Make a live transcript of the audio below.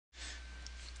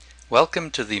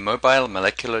Welcome to the Mobile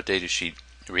Molecular DataSheet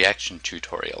reaction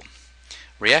tutorial.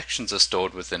 Reactions are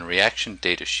stored within reaction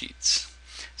datasheets.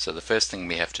 So the first thing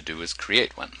we have to do is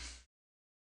create one.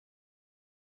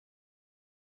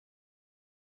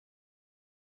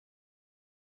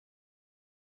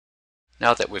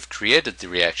 Now that we've created the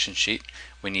reaction sheet,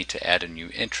 we need to add a new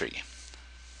entry.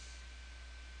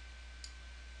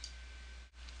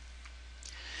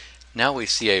 Now we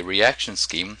see a reaction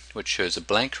scheme which shows a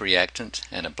blank reactant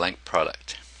and a blank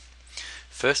product.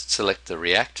 First select the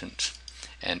reactant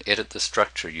and edit the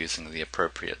structure using the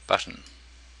appropriate button.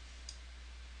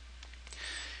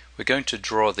 We're going to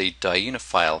draw the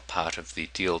dienophile part of the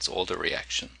Diels-Alder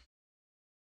reaction.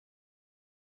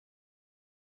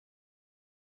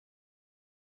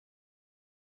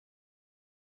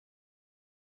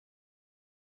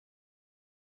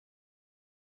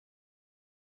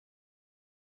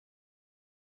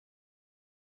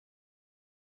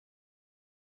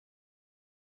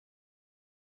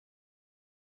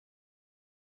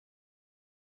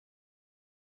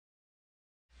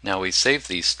 Now we save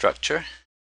the structure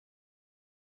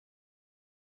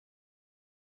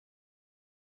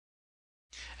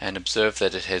and observe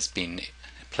that it has been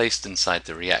placed inside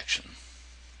the reaction.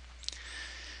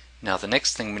 Now the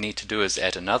next thing we need to do is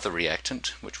add another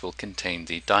reactant which will contain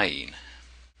the diene.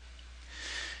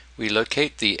 We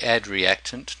locate the Add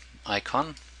Reactant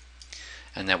icon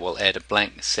and that will add a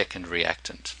blank second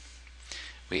reactant.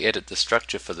 We edit the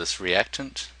structure for this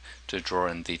reactant to draw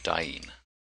in the diene.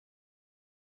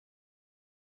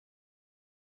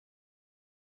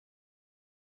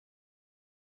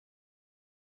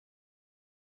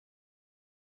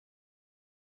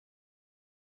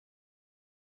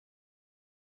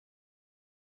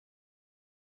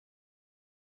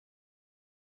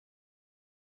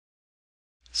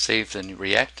 Save the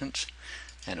reactant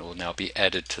and it will now be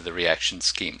added to the reaction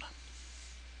scheme.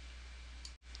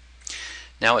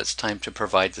 Now it's time to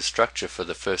provide the structure for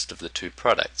the first of the two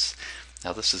products.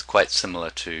 Now this is quite similar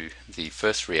to the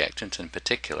first reactant in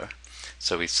particular.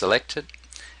 So we select it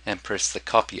and press the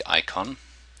copy icon,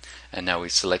 and now we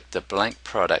select the blank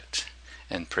product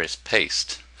and press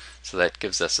paste. So that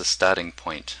gives us a starting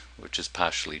point which is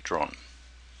partially drawn.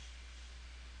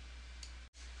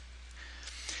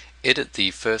 Edit the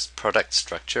first product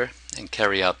structure and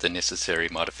carry out the necessary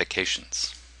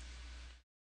modifications.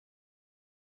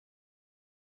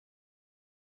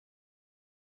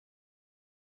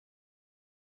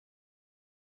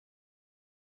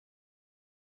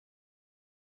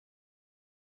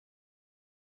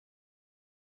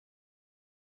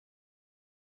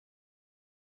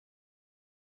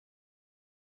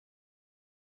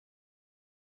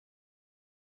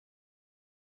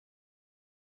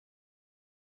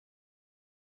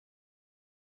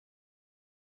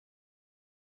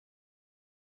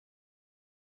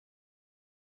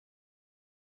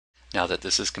 Now that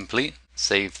this is complete,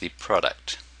 save the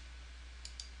product.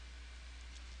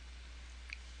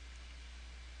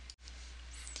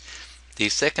 The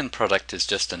second product is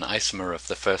just an isomer of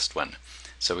the first one,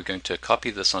 so we're going to copy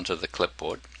this onto the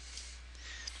clipboard,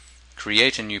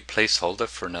 create a new placeholder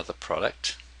for another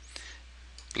product.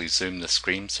 Please zoom the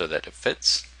screen so that it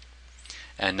fits,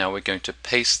 and now we're going to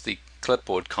paste the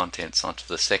clipboard contents onto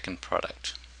the second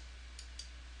product.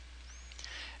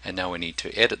 And now we need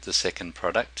to edit the second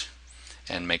product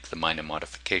and make the minor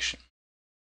modification.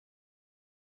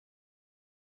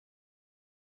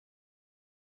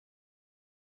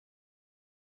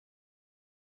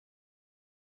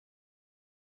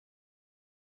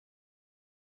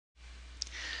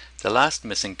 The last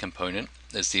missing component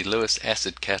is the Lewis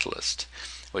acid catalyst,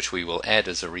 which we will add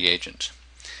as a reagent.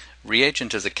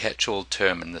 Reagent is a catch-all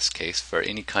term in this case for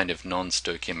any kind of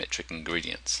non-stoichiometric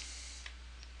ingredients.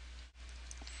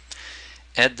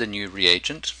 Add the new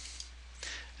reagent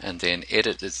and then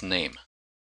edit its name.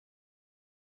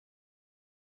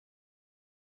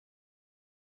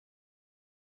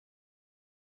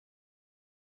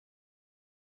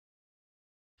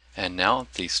 And now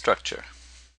the structure.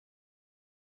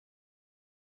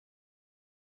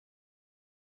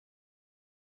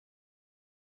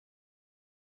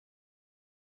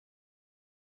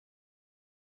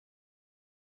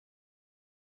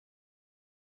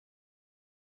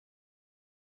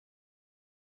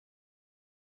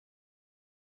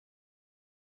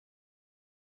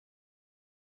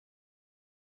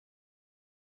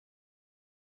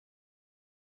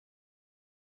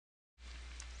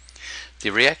 The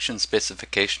reaction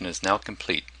specification is now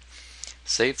complete.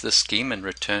 Save the scheme and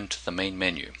return to the main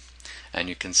menu, and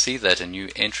you can see that a new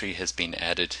entry has been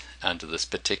added under this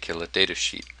particular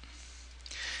datasheet.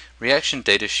 Reaction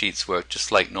datasheets work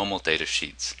just like normal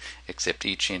datasheets, except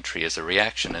each entry is a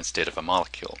reaction instead of a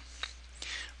molecule.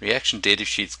 Reaction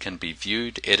datasheets can be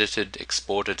viewed, edited,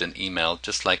 exported, and emailed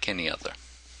just like any other.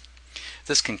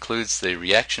 This concludes the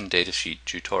reaction datasheet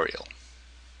tutorial.